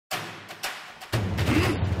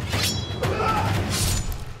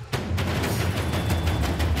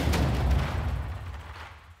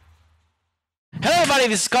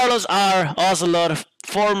everybody, this is Carlos R. Ocelot,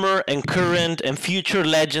 former and current and future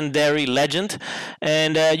legendary legend.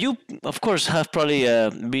 And you, of course, have probably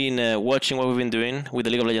been watching what we've been doing with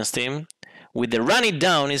the League of Legends team. With the Run It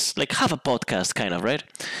Down, it's like half a podcast, kind of, right?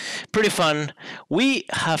 Pretty fun. We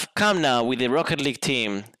have come now with the Rocket League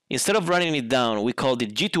team. Instead of running it down, we called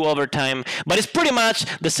it G2 Overtime, but it's pretty much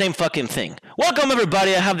the same fucking thing. Welcome,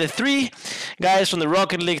 everybody. I have the three guys from the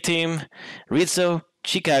Rocket League team, Rizzo,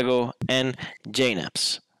 Chicago, and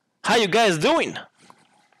JKnaps. How you guys doing?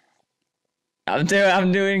 I'm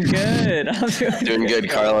doing good. Doing good,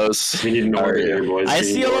 Carlos. We need an order here, boys. I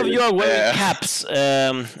see all of you are wearing caps.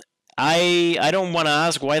 I don't want to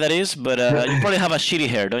ask why that is, but you probably have a shitty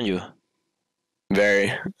hair, don't you?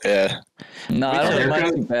 Very, yeah. No, I don't think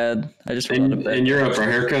mine's too bad. I just in Europe, are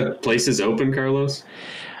haircut places open, Carlos?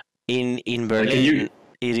 In Berlin,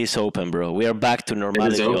 it is open, bro. We are back to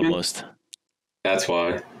normality almost. That's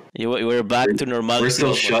why. We're back to normality. We're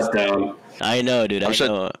still shut down. I know, dude. I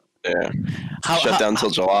know. Yeah. Shut down until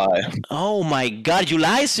July. Oh my God,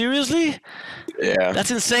 July? Seriously? Yeah. That's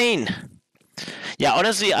insane. Yeah,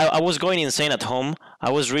 honestly, I was going insane at home. I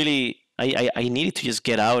was really... I needed to just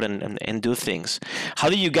get out and do things. How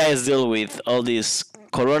do you guys deal with all this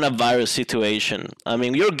coronavirus situation? I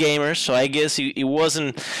mean, you're gamers, so I guess it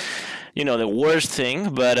wasn't, the worst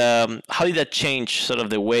thing. But how did that change sort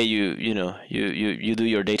of the way you do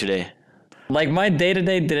your day to day? Like my day to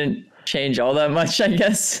day didn't change all that much, I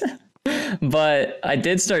guess. But I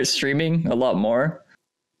did start streaming a lot more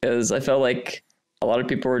because I felt like a lot of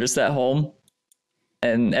people were just at home.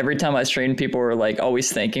 And every time I streamed, people were like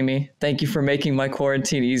always thanking me. Thank you for making my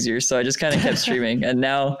quarantine easier. So I just kind of kept streaming. And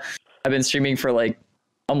now I've been streaming for like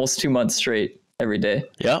almost 2 months straight every day.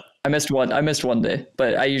 Yeah. I missed one day,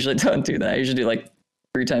 but I usually don't do that. I usually do like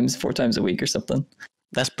 4 times a week or something.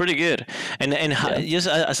 That's pretty good. And just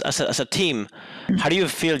as a team, how do you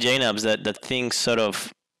feel, JKnaps, that things sort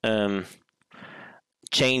of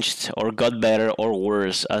changed or got better or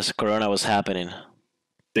worse as Corona was happening?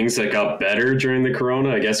 Things that got better during the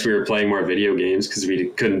corona, I guess we were playing more video games because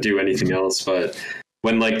we couldn't do anything else. But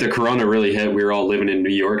when like the corona really hit, we were all living in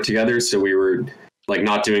New York together, so we were like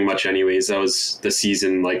not doing much anyways. That was the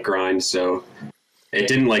season like grind, so it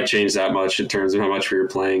didn't like change that much in terms of how much we were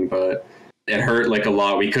playing, but it hurt like a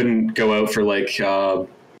lot. We couldn't go out for like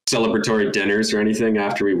celebratory dinners or anything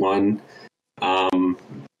after we won.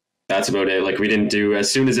 That's about it. Like we didn't do, as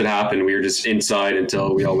soon as it happened, we were just inside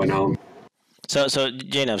until we all went home. So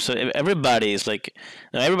JKnaps, so everybody is like,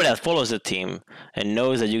 everybody that follows the team and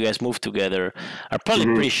knows that you guys moved together are probably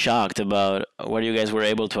pretty shocked about what you guys were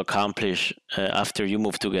able to accomplish after you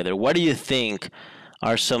moved together. What do you think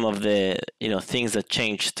are some of the things that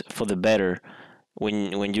changed for the better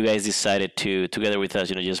when you guys decided to, together with us,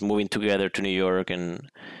 just moving together to New York and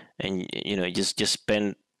just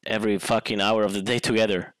spend every fucking hour of the day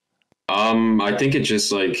together? I think it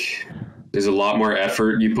just like, there's a lot more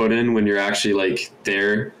effort you put in when you're actually like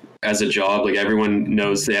there as a job. Like everyone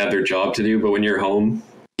knows they have their job to do, but when you're home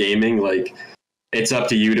gaming, like it's up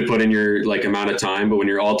to you to put in your like amount of time. But when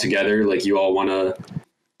you're all together, like you all want to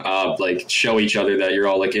like show each other that you're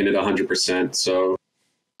all like in it 100%. So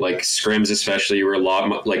like scrims especially were a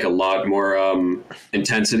lot more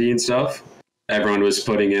intensity and stuff. Everyone was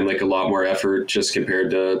putting in like a lot more effort just compared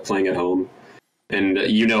to playing at home. And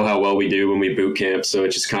you know how well we do when we boot camp, so it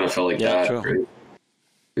just kind of felt like that. Right? It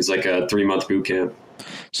was like a 3-month boot camp.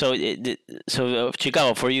 So,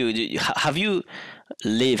 Chicago, for you, have you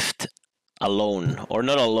lived alone, or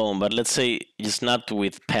not alone, but let's say just not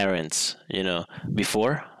with parents,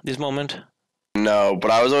 before this moment? No,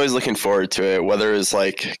 but I was always looking forward to it, whether it was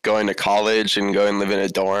like going to college and going live in a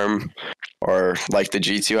dorm or like the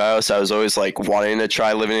G2 house. I was always like wanting to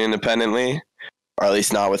try living independently. Or at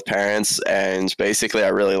least not with parents, and basically I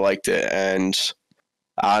really liked it, and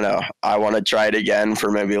I don't know, I want to try it again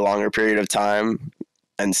for maybe a longer period of time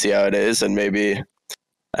and see how it is, and maybe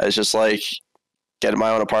it's just like get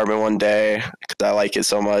my own apartment one day because I like it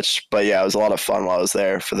so much. But yeah, it was a lot of fun while I was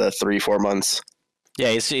there for the 3-4 months. Yeah,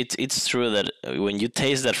 it's true that when you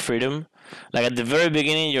taste that freedom, like at the very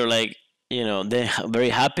beginning you're like, they're very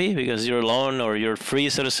happy because you're alone or you're free,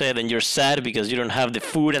 so to say. Then you're sad because you don't have the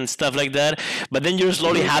food and stuff like that. But then you're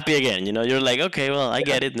slowly happy again. You're like, okay, well, I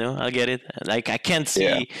get it. No, I get it. Like I can't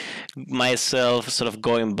see myself sort of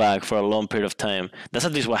going back for a long period of time. That's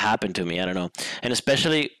at least what happened to me. I don't know. And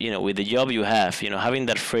especially, with the job you have, having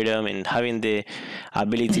that freedom and having the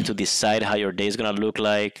ability to decide how your day is gonna look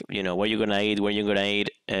like. What you're gonna eat, when you're gonna eat.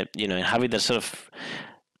 And having that sort of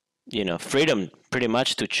freedom pretty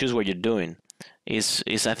much to choose what you're doing is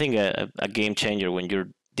I think a game changer when you're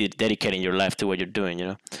dedicating your life to what you're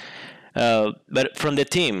doing. But from the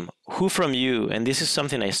team, who from you, and this is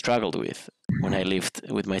something I struggled with when I lived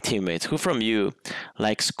with my teammates, who from you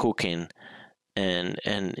likes cooking and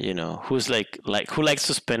you know, who's who likes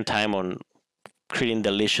to spend time on creating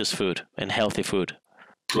delicious food and healthy food?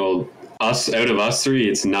 Well, out of us three,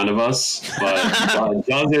 it's none of us. But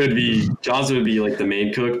Jahzo would be like the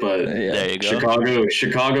main cook. But There you go.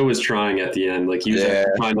 Chicago was trying at the end. Like he was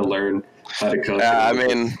trying to learn how to cook. Yeah, I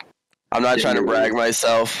mean, I'm not trying to brag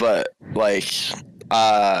myself, but like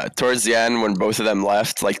towards the end when both of them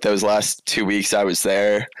left, like those last 2 weeks I was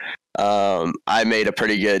there, I made a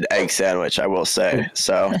pretty good egg sandwich, I will say.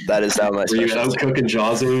 So that is now my Were you out cooking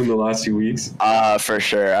Jahzo in the last 2 weeks? For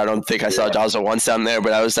sure. I don't think I saw Jahzo once down there,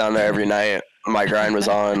 but I was down there every night. My grind was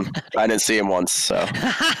on. I didn't see him once, so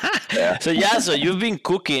yeah. So Jahzo, you've been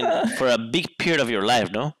cooking for a big period of your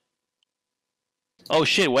life, no? Oh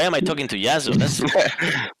shit! Why am I talking to Jahzo?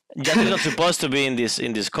 Jahzo's not supposed to be in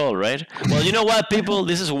this call, right? Well, you know what, people?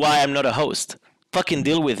 This is why I'm not a host. Fucking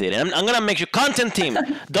deal with it. I'm gonna make you content team.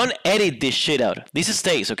 Don't edit this shit out. This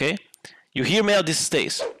stays, okay? You hear me out? This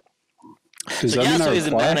stays. So Jahzo is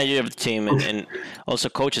the manager of the team and also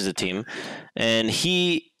coaches the team, and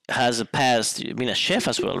he has a past being a chef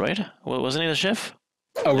as well, right? Well, wasn't he a chef?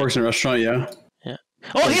 Oh, works in a restaurant, yeah. Yeah.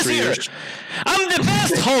 Oh, he's here. I'm the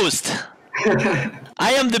best host.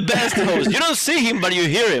 I am the best host. You don't see him, but you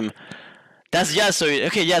hear him. That's Jahzo.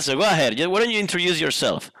 Okay, Jahzo, go ahead. Why don't you introduce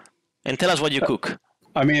yourself and tell us what you cook?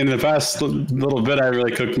 I mean, in the past little bit, I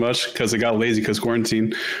really cooked much because I got lazy because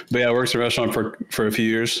quarantine. But yeah, I worked in a restaurant for a few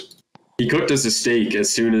years. He cooked us a steak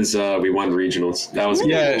as soon as we won regionals. That was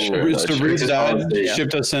So Reed's dad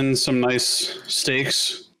shipped us in some nice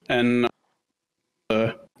steaks, and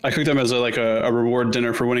I cooked them as a reward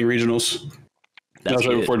dinner for winning regionals. That was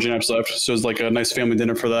right before JKnaps left, so it was like a nice family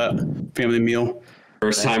dinner for that family meal.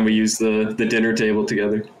 First time we used the dinner table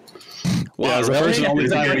together. Wow, yeah, it was the first and only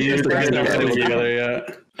time we used the dinner table together. Yeah.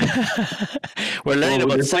 We're learning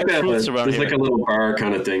about there's like fruits around there's here. like a little bar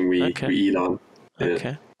kind of thing we eat on. Yeah.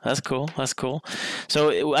 Okay, that's cool. That's cool.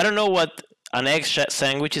 So I don't know what an egg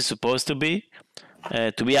sandwich is supposed to be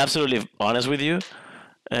be absolutely honest with you,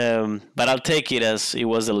 but I'll take it as it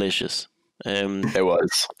was delicious. It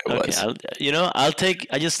was. I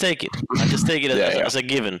just take it. I just take it as a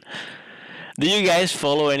given. Do you guys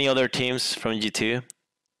follow any other teams from G2?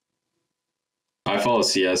 I follow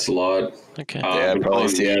CS a lot. Okay. Yeah, probably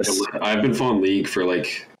CS. I've been following League for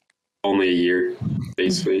like only a year,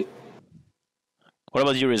 basically. What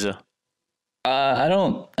about you, Rizzo? I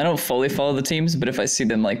don't fully follow the teams, but if I see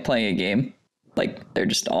them like playing a game, like they're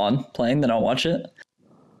just on playing, then I'll watch it.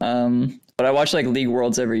 But I watch like League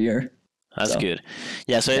Worlds every year. That's good.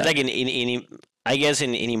 Yeah, so it's like in I guess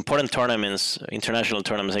in important tournaments, international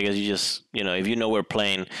tournaments, I guess you just, if you know we're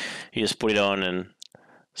playing, you just put it on and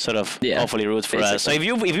sort of hopefully root for us. So if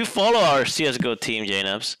you follow our CSGO team,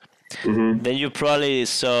 JKnaps, then you probably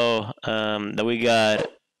saw that we got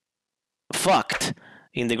fucked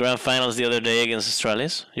in the grand finals the other day against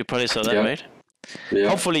Astralis. You probably saw that, right? Yeah.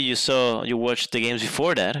 Hopefully you watched the games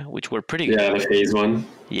before that, which were pretty good. Yeah, the phase one.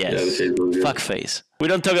 Yes. Yeah, the phase one. Fuck phase. We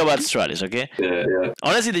don't talk about Astralis, okay? Yeah.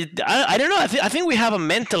 Honestly, I don't know. I think we have a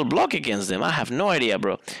mental block against them. I have no idea,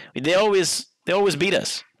 bro. They always beat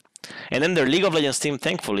us. And then their League of Legends team,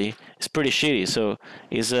 thankfully, is pretty shitty. So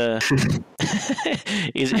it's a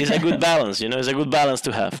it's a good balance, It's a good balance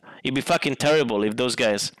to have. It'd be fucking terrible if those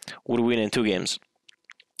guys would win in 2 games.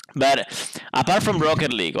 But apart from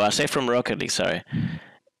Rocket League, or aside from Rocket League, sorry,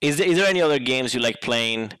 is there any other games you like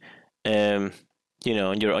playing? On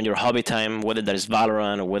your hobby time, whether that is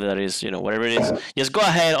Valorant or whether that is whatever it is. Just go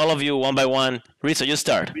ahead, all of you, one by one. Rizzo, you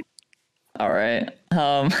start. All right.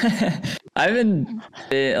 I've been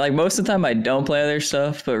like most of the time I don't play other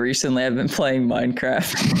stuff, but recently I've been playing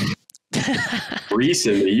Minecraft.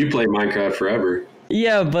 Recently, you played Minecraft forever.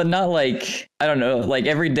 Yeah, but not like, I don't know, like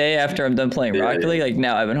every day after I'm done playing Rocket League, like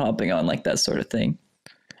now I've been hopping on like that sort of thing.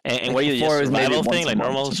 And what are you, just survival thing, like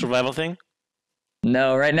normal survival thing?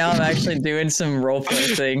 No, right now I'm actually doing some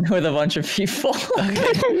roleplay thing with a bunch of people.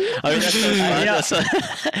 Okay.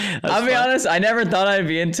 I'll be honest, I never thought I'd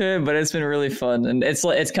be into it, but it's been really fun. And it's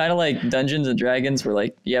kind of like Dungeons and Dragons, where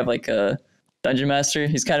like you have like a dungeon master.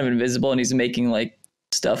 He's kind of invisible and he's making like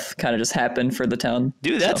stuff kind of just happen for the town.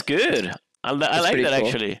 Dude, that's good. I like that cool.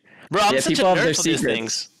 Actually. Bro, I'm such a nerd for these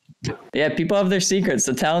things. Yeah, people have their secrets.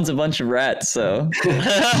 The town's a bunch of rats, so.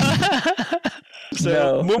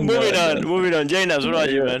 Moving on. JKnaps, what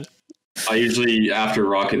about you, man? I usually, after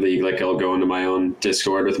Rocket League, like I'll go into my own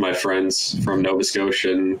Discord with my friends from Nova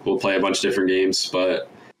Scotia and we'll play a bunch of different games. But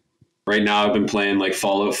right now I've been playing like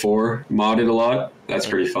Fallout 4 modded a lot. That's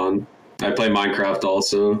pretty fun. I play Minecraft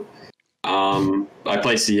also. I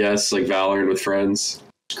play CS, like Valorant with friends.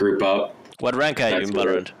 Group up. What rank are you in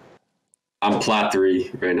Valorant? I'm plat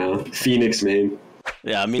 3 right now. Phoenix main.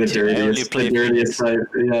 Yeah, me The too. I only dirtiest, play the dirtiest side.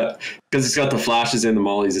 Yeah, because it's got the flashes and the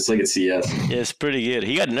mollies. It's like a CS. Yeah, it's pretty good.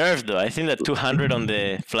 He got nerfed though. I think that 200 on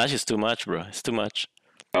the flash is too much, bro. It's too much.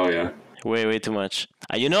 Oh yeah. Way too much.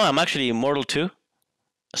 You know, I'm actually immortal too.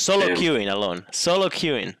 Solo Damn. queuing alone. Solo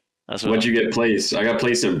queuing. That's what What'd you get placed? I got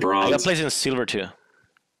placed in bronze. I got placed in silver too.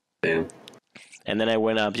 Damn. And then I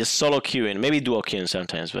went up just solo queuing, maybe duo queuing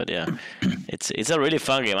sometimes, but yeah, it's a really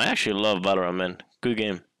fun game. I actually love Valorant, man. Good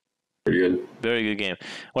game. Pretty good. Very good game.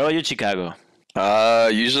 What about you, Chicago?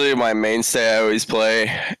 Usually my mainstay I always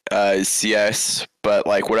play is CS, but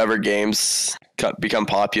like whatever games become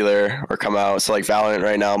popular or come out. So like Valorant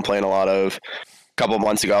right now I'm playing a lot of. A couple of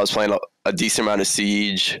months ago I was playing a decent amount of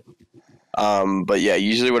Siege. But yeah,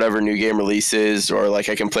 usually whatever new game releases or like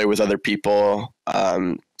I can play with other people.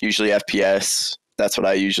 Usually FPS. That's what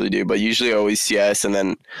I usually do. But usually always CS and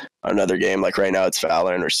then another game. Like right now it's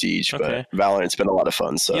Valorant or Siege. Okay. But Valorant's been a lot of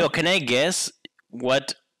fun. So Yo, can I guess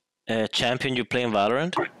what champion you play in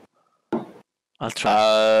Valorant? I'll try.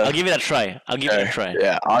 I'll give it a try.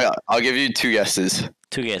 Yeah, I'll give you 2 guesses.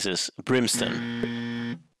 2 guesses.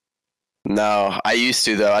 Brimstone. No, I used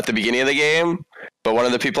to though at the beginning of the game. But one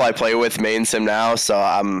of the people I play with mains him now, so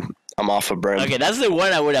I'm off of Brim. Okay, that's the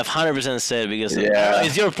one I would have 100% said because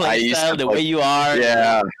it's your play I style, the way you are.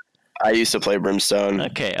 Yeah, I used to play Brimstone.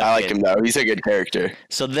 Okay. I like him though. He's a good character.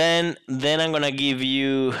 So then I'm gonna give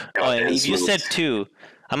you. Oh, and if you said 2,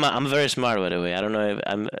 I'm very smart by the way. I don't know if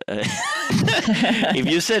I'm. If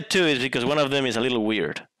you said 2, it's because one of them is a little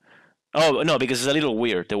weird. Oh no, because it's a little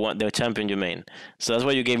weird. The champion you main. So that's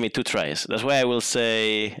why you gave me 2 tries. That's why I will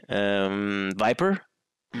say Viper.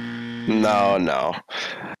 No.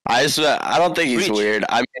 I don't think he's Breach. weird.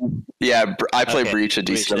 I mean, yeah, I play Breach a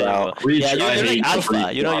decent amount. Breach, Yeah, you're like Alpha.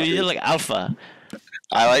 Breach, You're like Alpha.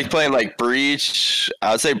 I like playing like Breach.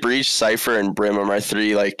 I would say Breach, Cypher, and Brim are my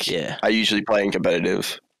 3. Like, I usually play in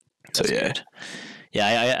competitive. So That's yeah. good.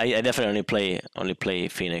 Yeah, I definitely only play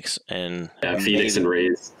Phoenix and Phoenix and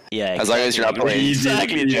Raze. Yeah, as long as you're not playing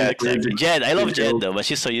exactly. Jett. I love Easy Jett kill. though, but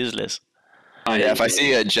she's so useless. Yeah, if I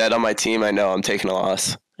see a Jett on my team, I know I'm taking a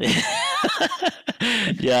loss. Yeah,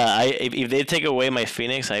 if they take away my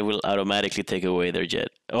Phoenix, I will automatically take away their Jett.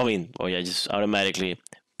 Just automatically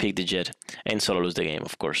pick the Jett and solo lose the game,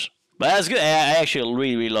 of course. But that's good. I actually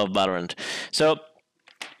really love Valorant. So,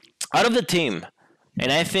 out of the team,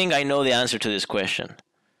 and I think I know the answer to this question,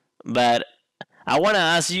 but I want to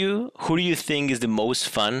ask you, who do you think is the most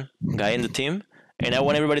fun guy in the team? And I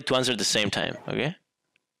want everybody to answer at the same time, okay?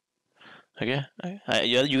 Okay?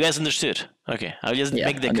 You guys understood? Okay, I'll just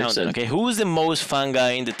make the countdown, okay? Who's the most fun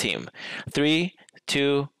guy in the team? 3,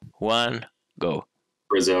 2, 1, go.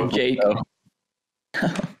 Rizzo. Jake.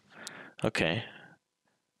 Okay.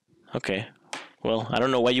 Well, I don't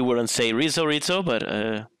know why you wouldn't say Rizzo, but...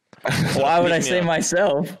 Why would I say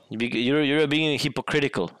myself? You're being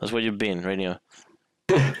hypocritical. That's what you're being right now.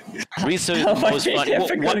 Rizzo is the most fun.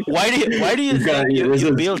 Why do you think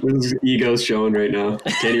you built? His ego's showing right now.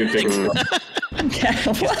 Can't even pick him up.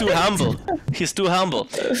 He's too humble.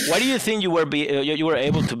 Why do you think you were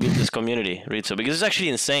able to build this community, Rizzo? Because it's actually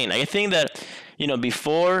insane. I think that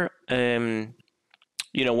before when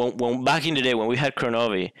back in the day when we had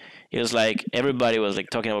Chronovi, it was like everybody was like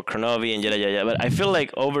talking about Chronovi and yada. But I feel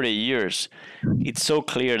like over the years, it's so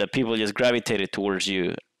clear that people just gravitated towards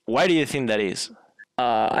you. Why do you think that is?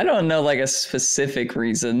 I don't know like a specific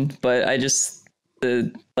reason, but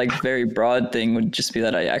the like very broad thing would just be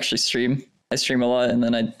that I actually stream. I stream a lot, and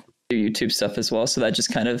then I do YouTube stuff as well. So that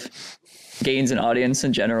just kind of gains an audience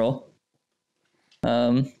in general.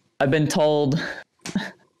 I've been told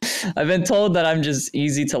that I'm just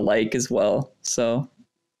easy to like as well. So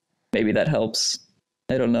maybe that helps.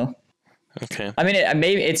 I don't know. Okay. I mean, I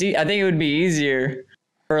think it would be easier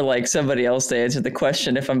for like somebody else to answer the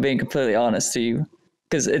question if I'm being completely honest to you.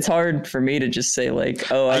 Because it's hard for me to just say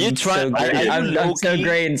like, "Oh, I'm so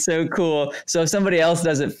great and so cool." So if somebody else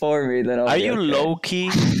does it for me, then I'll be okay. Low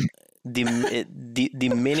key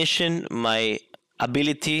diminishing my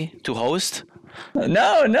ability to host?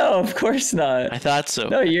 No, of course not. I thought so.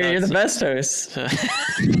 No, you're the best host.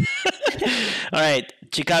 All right,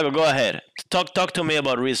 Chicago, go ahead. Talk to me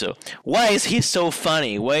about Rizzo. Why is he so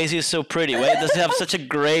funny? Why is he so pretty? Why does he have such a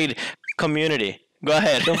great community? Go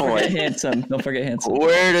ahead. Don't forget handsome.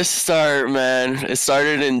 Where to start, man? It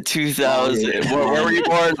started in 2000. Where were you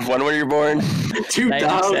born? When were you born?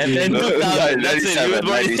 2000.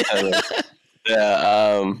 97.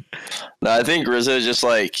 Yeah. No, I think Rizzo just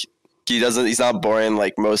like He's not boring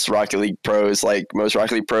like most Rocket League pros. Like most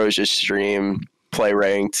Rocket League pros just stream, play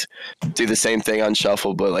ranked, do the same thing on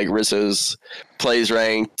shuffle. But like Rizzo's plays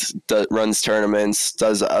ranked, runs tournaments,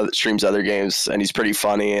 streams other games, and he's pretty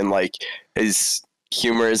funny. And like his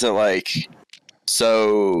humor isn't like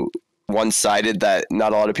so one-sided that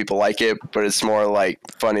not a lot of people like it, but it's more like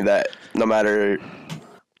funny that no matter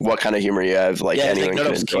what kind of humor you have, like anyone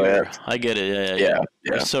can enjoy it. I get it. Yeah.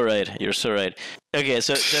 You're so right. Okay,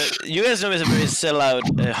 so you guys know me as a very sellout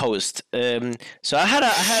host. So I had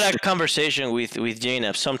a conversation with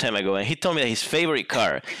JKnaps some time ago, and he told me that his favorite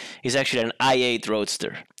car is actually an i8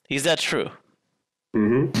 Roadster. Is that true?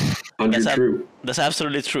 Mm-hmm. 100% true. That's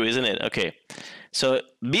absolutely true, isn't it? Okay. So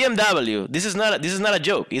BMW, this is not a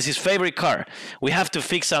joke. It's his favorite car. We have to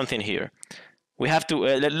fix something here. We have to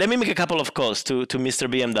let me make a couple of calls to Mr.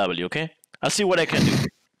 BMW. Okay, I'll see what I can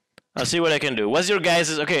do. What's your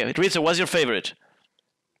guys'? Okay, Rizzo, what's your favorite?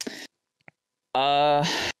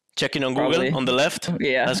 Checking on Google probably. On the left.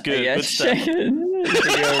 Yeah, that's good. Yeah, Good stuff.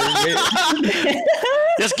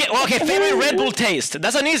 Just get favorite Red Bull taste.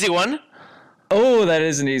 That's an easy one. Oh, that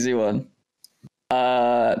is an easy one.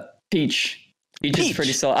 Peach. Peach is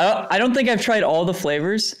pretty solid. I don't think I've tried all the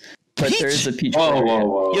flavors, but there's a peach flavor.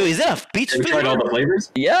 Whoa. Yo, is that a peach flavor? Have you tried all the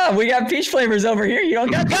flavors? Yeah, we got peach flavors over here. You don't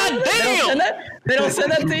got God damn! They don't send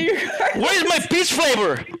that to you. Where's my peach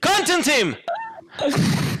flavor? Content team!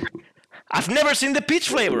 I've never seen the peach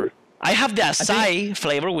flavor. I have the acai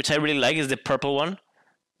flavor, which I really like. Is the purple one.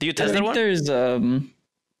 Do you test that one? There's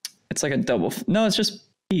it's like a double. No, it's just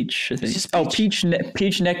peach. I think.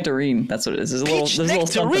 Peach nectarine. That's what it is. There's a little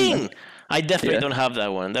something. I definitely don't have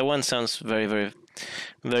that one. That one sounds very, very,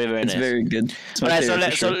 very, very nice. It's very good. All right,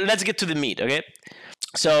 so let's get to the meat, okay?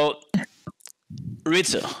 So,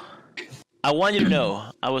 Rizzo, I want you to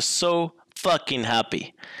know I was so fucking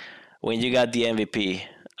happy when you got the MVP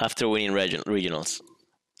after winning regionals.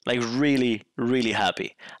 Like really, really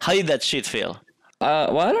happy. How did that shit feel?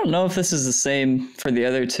 Well, I don't know if this is the same for the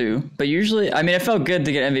other two, but usually, I mean, it felt good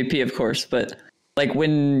to get MVP, of course, but like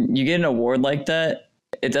when you get an award like that,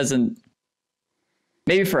 it doesn't.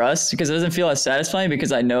 Maybe for us, because it doesn't feel as satisfying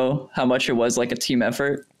because I know how much it was like a team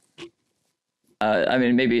effort. I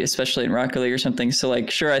mean, maybe especially in Rocket League or something. So like,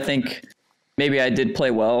 sure, I think maybe I did play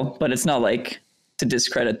well, but it's not like to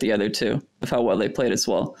discredit the other two of how well they played as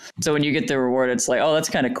well. So when you get the reward, it's like, oh, that's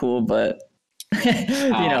kind of cool, but you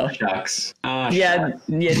know, shucks. The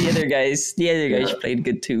other guys played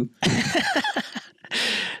good too.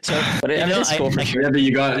 So, but it's cool for sure. Yeah, but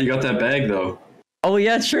you got that bag though. Oh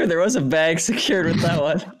yeah, sure. There was a bag secured with that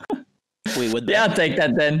one. Wait, what bag? Yeah, I'll take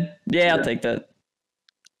that then. Yeah, I'll take that.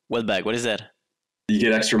 What bag? What is that? You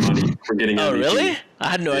get extra money for getting MVP. Oh, really? I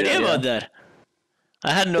had no idea about that.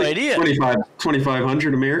 I had no idea.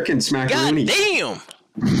 2,500 American smackaroonie. God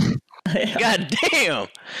damn! God damn!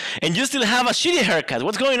 And you still have a shitty haircut.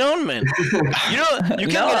 What's going on, man?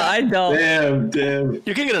 I don't. Damn.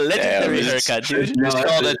 You can get a legendary haircut, dude. You just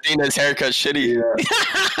called Athena's haircut shitty. You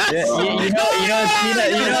know,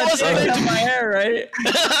 Tina my hair, right?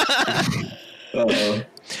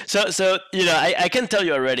 So I can tell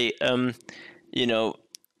you already.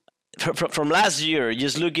 From last year,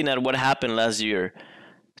 just looking at what happened last year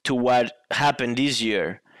to what happened this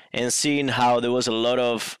year, and seeing how there was a lot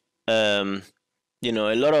of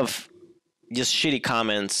just shitty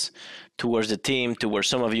comments towards the team, towards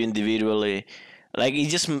some of you individually. Like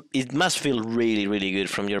it must feel really, really good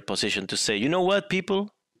from your position to say, you know what,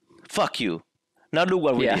 people, fuck you. Now look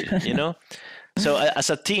what we did, you know? So as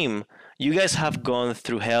a team, you guys have gone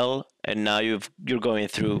through hell, and now you're going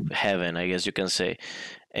through heaven, I guess you can say.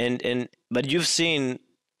 But you've seen,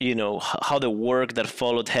 how the work that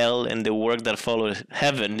followed hell and the work that followed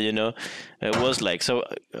heaven, it was like. So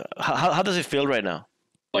how does it feel right now?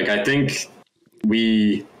 Like, I think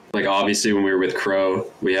obviously when we were with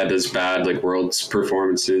Crow, we had those bad Worlds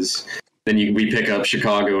performances. Then we pick up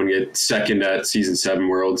Chicago and get second at Season 7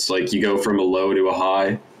 Worlds. Like, you go from a low to a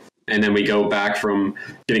high. And then we go back from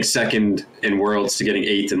getting second in Worlds to getting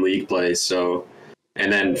 8th in league play. So,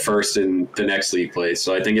 and then first in the next league play.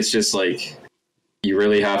 So I think it's just you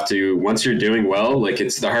really have to, once you're doing well,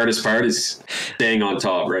 it's the hardest part is staying on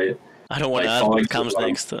top, right? I don't want to ask what comes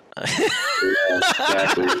next. Yeah,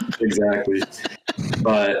 exactly.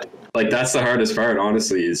 But that's the hardest part,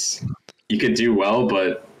 honestly, is you could do well,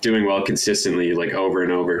 but doing well consistently, over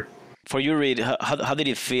and over. For you, Reed, how did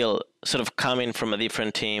it feel, sort of coming from a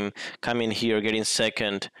different team, coming here, getting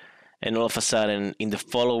second, and all of a sudden in the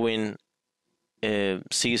following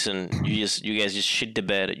season, you guys just shit the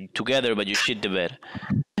bed together, but you shit the bed.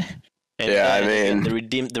 And,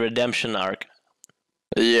 the redemption arc.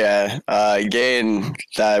 Yeah, getting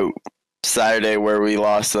that Saturday where we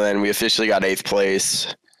lost, and then we officially got 8th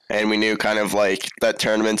place, and we knew kind of like that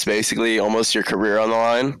tournament's basically almost your career on the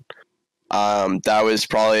line. That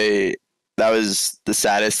was the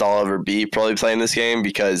saddest I'll ever be probably playing this game,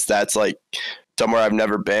 because that's like somewhere I've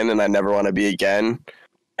never been and I never want to be again.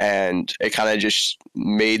 And it kind of just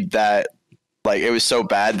made that, like, it was so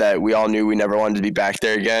bad that we all knew we never wanted to be back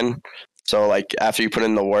there again. So like after you put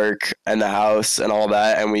in the work and the house and all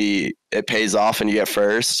that, and it pays off and you get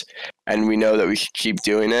first, and we know that we can keep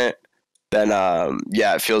doing it, then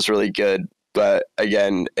yeah, it feels really good. But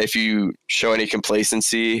again, if you show any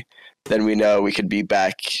complacency, then we know we could be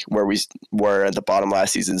back where we were at the bottom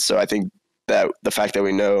last season. So I think that the fact that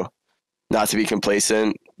we know not to be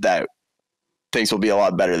complacent, that things will be a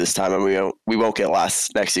lot better this time, and we won't get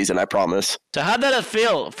last next season, I promise. So how did it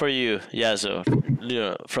feel for you, Jahzo?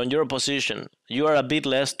 From your position, you are a bit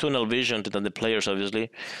less tunnel vision than the players, obviously.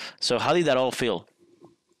 So how did that all feel?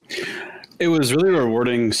 It was really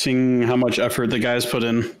rewarding seeing how much effort the guys put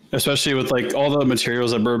in, especially with like all the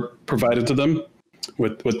materials that were provided to them,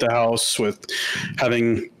 with the house, with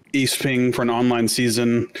having East Ping for an online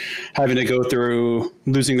season, having to go through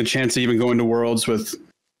losing the chance to even go into Worlds with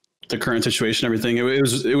the current situation, everything. It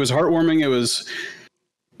was heartwarming.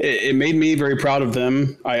 It made me very proud of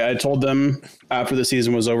them. I told them after the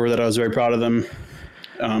season was over that I was very proud of them.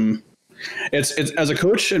 It's as a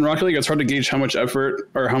coach in Rocket League, it's hard to gauge how much effort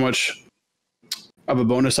or how much of a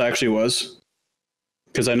bonus I actually was,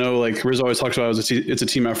 because I know like Rizzo always talks about it's a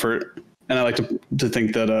team effort, and I like to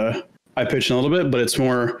think that I pitched in a little bit, but it's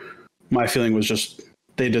more my feeling was just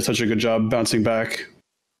they did such a good job bouncing back.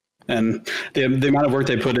 And the amount of work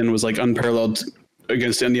they put in was like unparalleled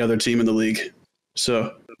against any other team in the league.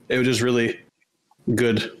 So it was just really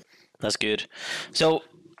good. That's good. So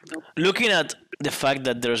looking at the fact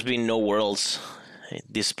that there's been no Worlds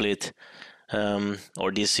this split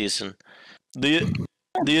or this season, do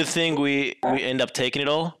you think we end up taking it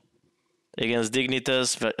all against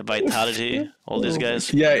Dignitas, Vitality, all these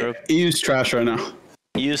guys? Yeah, EU's trash right now.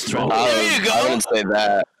 EU's trash. There you go. I wouldn't say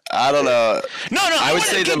that. I don't know. No, I would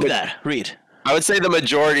say that. Read. I would say the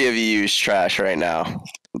majority of EU is trash right now.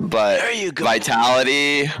 But there you go.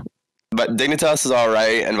 Vitality, but Dignitas is all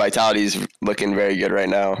right, and Vitality is looking very good right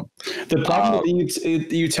now. The problem with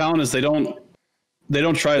EU talent is they don't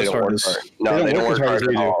try as hard as they don't work as hard as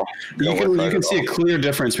we do. You can see a clear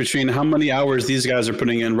difference between how many hours these guys are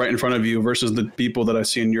putting in right in front of you versus the people that I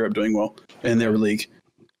see in Europe doing well in their league.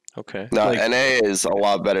 Okay. No, like, NA is a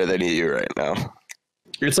lot better than EU right now.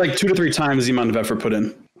 It's like 2 to 3 times the amount of effort put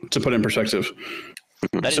in, to put in perspective.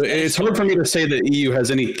 So it's hard for me to say that EU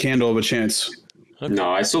has any candle of a chance. Okay.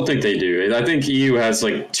 No, I still think they do. I think EU has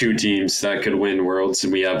like 2 teams that could win Worlds,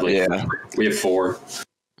 and we have we have 4.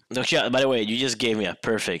 Look, yeah, by the way, you just gave me a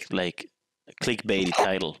perfect like clickbaity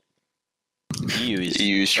title.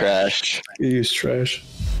 EU's trash. EU's trash.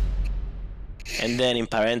 And then in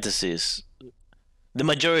parentheses, the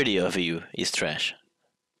majority of EU is trash.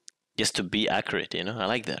 Just to be accurate, you know, I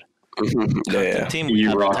like that. Yeah. Team,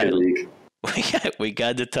 EU Rocket League. We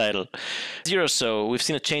got the title. This year or so, we've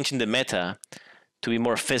seen a change in the meta to be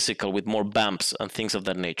more physical with more bumps and things of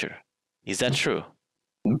that nature. Is that true?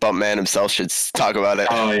 Bumpman himself should talk about it.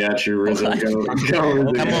 Oh yeah, true. Rizzo,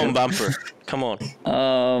 go. Come on, Bumper. Come on.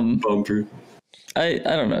 Bumper. I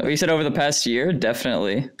don't know. You said over the past year,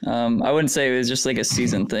 definitely. I wouldn't say it was just like a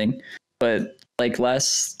season thing, but like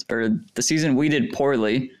the season we did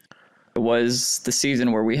poorly, it was the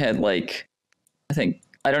season where we had like,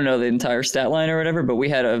 I don't know the entire stat line or whatever, but we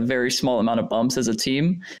had a very small amount of bumps as a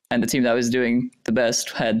team, and the team that was doing the best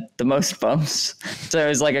had the most bumps. So it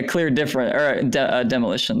was like a clear difference, or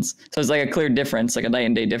demolitions. So it's like a clear difference, like a night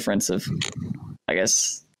and day difference of, I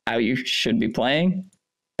guess, how you should be playing,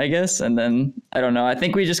 I guess. And then, I don't know, I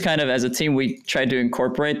think we just kind of, as a team, we tried to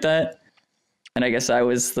incorporate that. And I guess I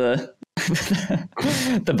was the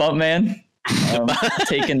the bump man,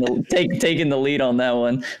 taking the lead on that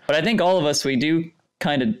one. But I think all of us, we do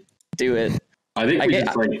kind of do it. I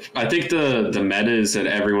think the meta is that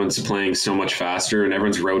everyone's playing so much faster and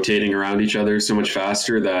everyone's rotating around each other so much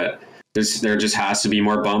faster that there just has to be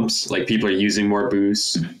more bumps. Like people are using more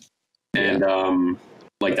boosts, and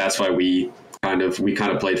like that's why we kind of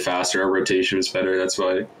played faster. Our rotation was better. That's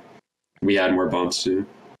why we had more bumps too.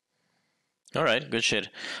 All right, good shit.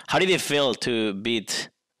 How did it feel to beat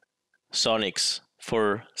Sonics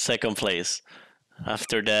for second place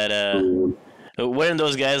after that? Weren't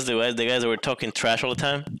those guys the guys that were talking trash all the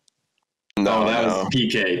time? No, that was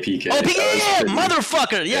PK. Oh, PK, yeah,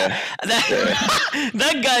 motherfucker, yeah.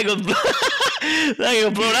 That guy got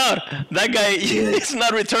blown out. That guy is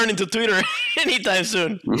not returning to Twitter anytime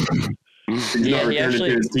soon. He's Yeah, not he returning actually-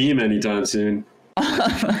 to his team anytime soon.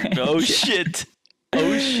 Oh shit!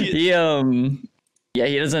 Oh shit! He yeah,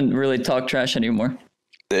 he doesn't really talk trash anymore.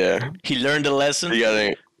 Yeah. He learned the lesson. He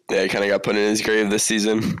kind of got put in his grave this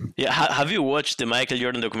season. Yeah. Have you watched the Michael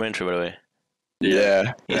Jordan documentary, by the way?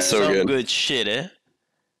 Yeah. It's so Some good. good shit, eh?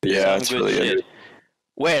 Yeah, Some it's good really shit. good.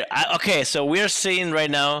 Wait, okay, so we're seeing right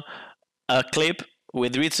now a clip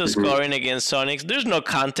with Rizzo scoring against Sonics. There's no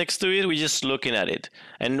context to it. We're just looking at it,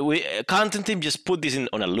 and we content team just put this in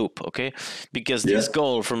on a loop, okay? Because this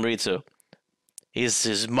goal from Rizzo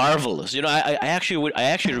is marvelous. You know, I actually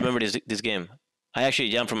remember this game. I actually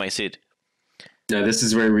jumped from my seat. Yeah, this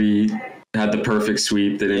is where we had the perfect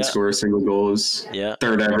sweep. They didn't Yeah. score a single goal. It was Yeah,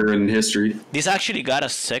 third ever in history. this actually got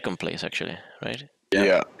us second place, actually, right?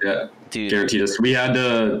 Yeah. Yeah, Dude, guaranteed us. We had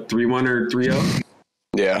 3-1 or 3-0.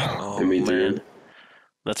 Yeah. oh and we man, did.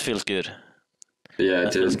 that feels good. Yeah, That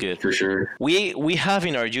it feels did good. for sure. We have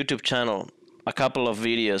in our YouTube channel a couple of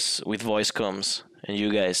videos with voice comms and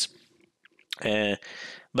you guys,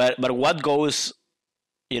 but what goes,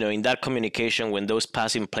 you know, in that communication when those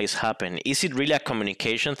passing plays happen? Is it really a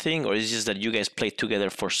communication thing, or is it just that you guys played together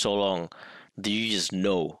for so long that you just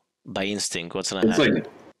know by instinct what's gonna happen?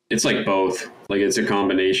 It's like both. Like it's a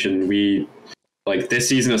combination. We like this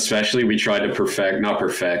season especially. We tried to not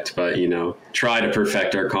perfect, but try to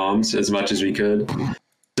perfect our comms as much as we could.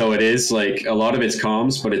 So it is like a lot of it's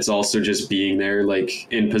comms, but it's also just being there, like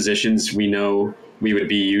in positions we know we would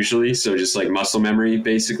be usually. So just like muscle memory,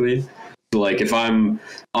 basically. So like if I'm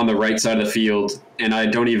on the right side of the field and I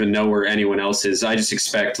don't even know where anyone else is, I just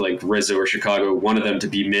expect like Rizzo or Chicago, one of them to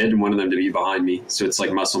be mid and one of them to be behind me. So it's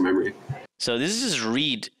like muscle memory. So this is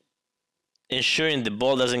Reed ensuring the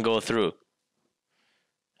ball doesn't go through.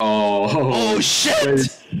 Oh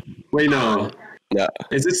Shit! Wait, no. No.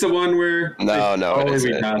 Is this the one where? No, no, Oh, it we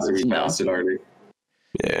isn't. passed it. We passed it already.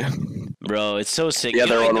 Yeah. Bro, it's so sick. The You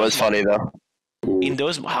know, other in one those was funny though. in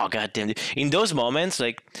those goddamn, in those moments,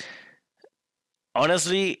 like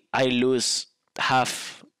honestly, I lose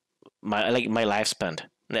half my lifespan.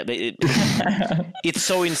 It's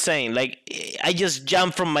so insane. Like I just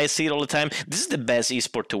jump from my seat all the time. This is the best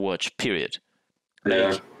esport to watch. Period. Like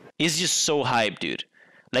Yeah. it's just so hype, dude.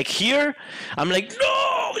 Like here, I'm like,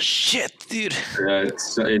 no shit, dude. Yeah,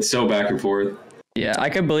 it's so back and forth. Yeah, I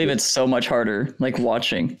could believe it's so much harder, like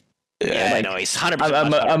watching Yeah, I like, know it's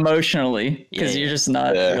 100%. emotionally, because Yeah, you're just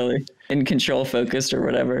not really in control, focused, or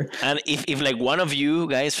whatever. And if like one of you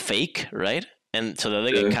guys fake, right? And so the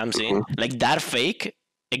other guy comes in, like that fake,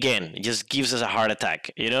 again, it just gives us a heart attack,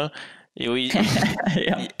 you know?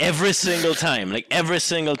 Yeah. Every single time,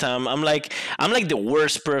 I'm like the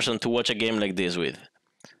worst person to watch a game like this with.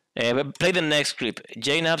 But play the next clip.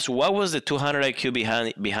 JKnaps, what was the 200 IQ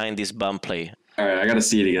behind this bomb play? All right, I gotta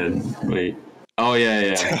see it again. Wait. Oh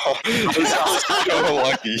yeah. So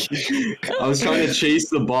lucky. I was trying to chase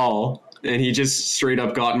the ball, and he just straight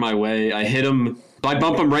up got in my way. I hit him. I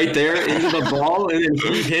bump him right there into the ball, and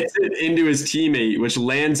then he hits it into his teammate, which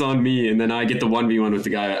lands on me, and then I get the 1v1 with the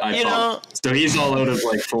guy I fought. So he's all out of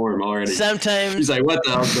like form already. Sometimes He's like, "What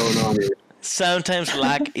the hell's going on here?" Sometimes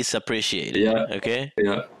luck is appreciated. Yeah. Okay.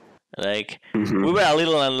 Yeah. Like we were a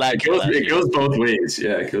little unlucky. It goes both ways.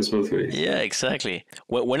 Yeah, it goes both ways. Yeah, exactly.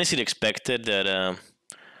 When is it expected that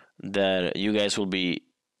that you guys will be,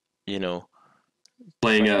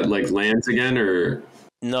 Playing at like lands again, or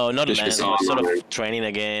no, not Just land, online. sort of training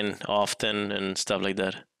again often and stuff like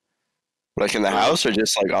that Like in the house or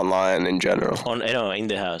just like online in general? in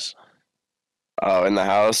the house. Oh, in the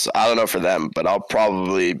house? I don't know for them, but I'll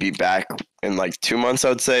probably be back in like 2 months, I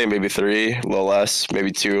would say. Maybe 3, a little less. Maybe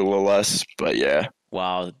 2, a little less. But yeah.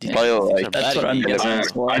 Wow, Probably like That's what I'm guessing.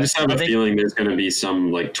 I just have a feeling there's going to be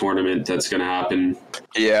some like tournament that's going to happen.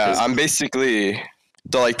 Yeah, I'm basically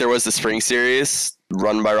so like there was the spring series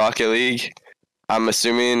run by Rocket League. I'm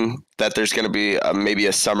assuming that there's going to be maybe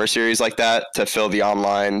a summer series like that to fill the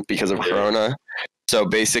online because of Corona. So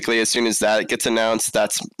basically, as soon as that gets announced,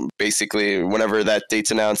 that's basically whenever that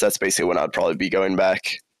date's announced, that's basically when I'd probably be going back,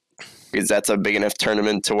 because that's a big enough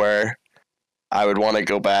tournament to where I would want to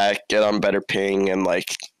go back, get on better ping, and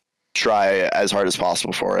like try as hard as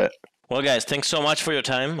possible for it. Well, guys, thanks so much for your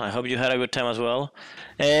time. I hope you had a good time as well.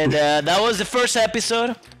 And that was the first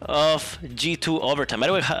episode of G2 Overtime. By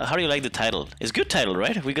the way, how do you like the title? It's a good title,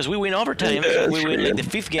 right? Because we win overtime. Yeah, we win like the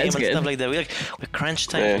 5th game That's and good. stuff like that. We're crunch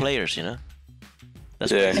time players,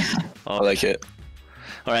 That's Yeah, great. I like it.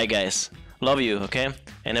 All right, guys. Love you, okay?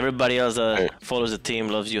 And everybody else that follows the team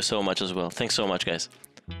loves you so much as well. Thanks so much, guys.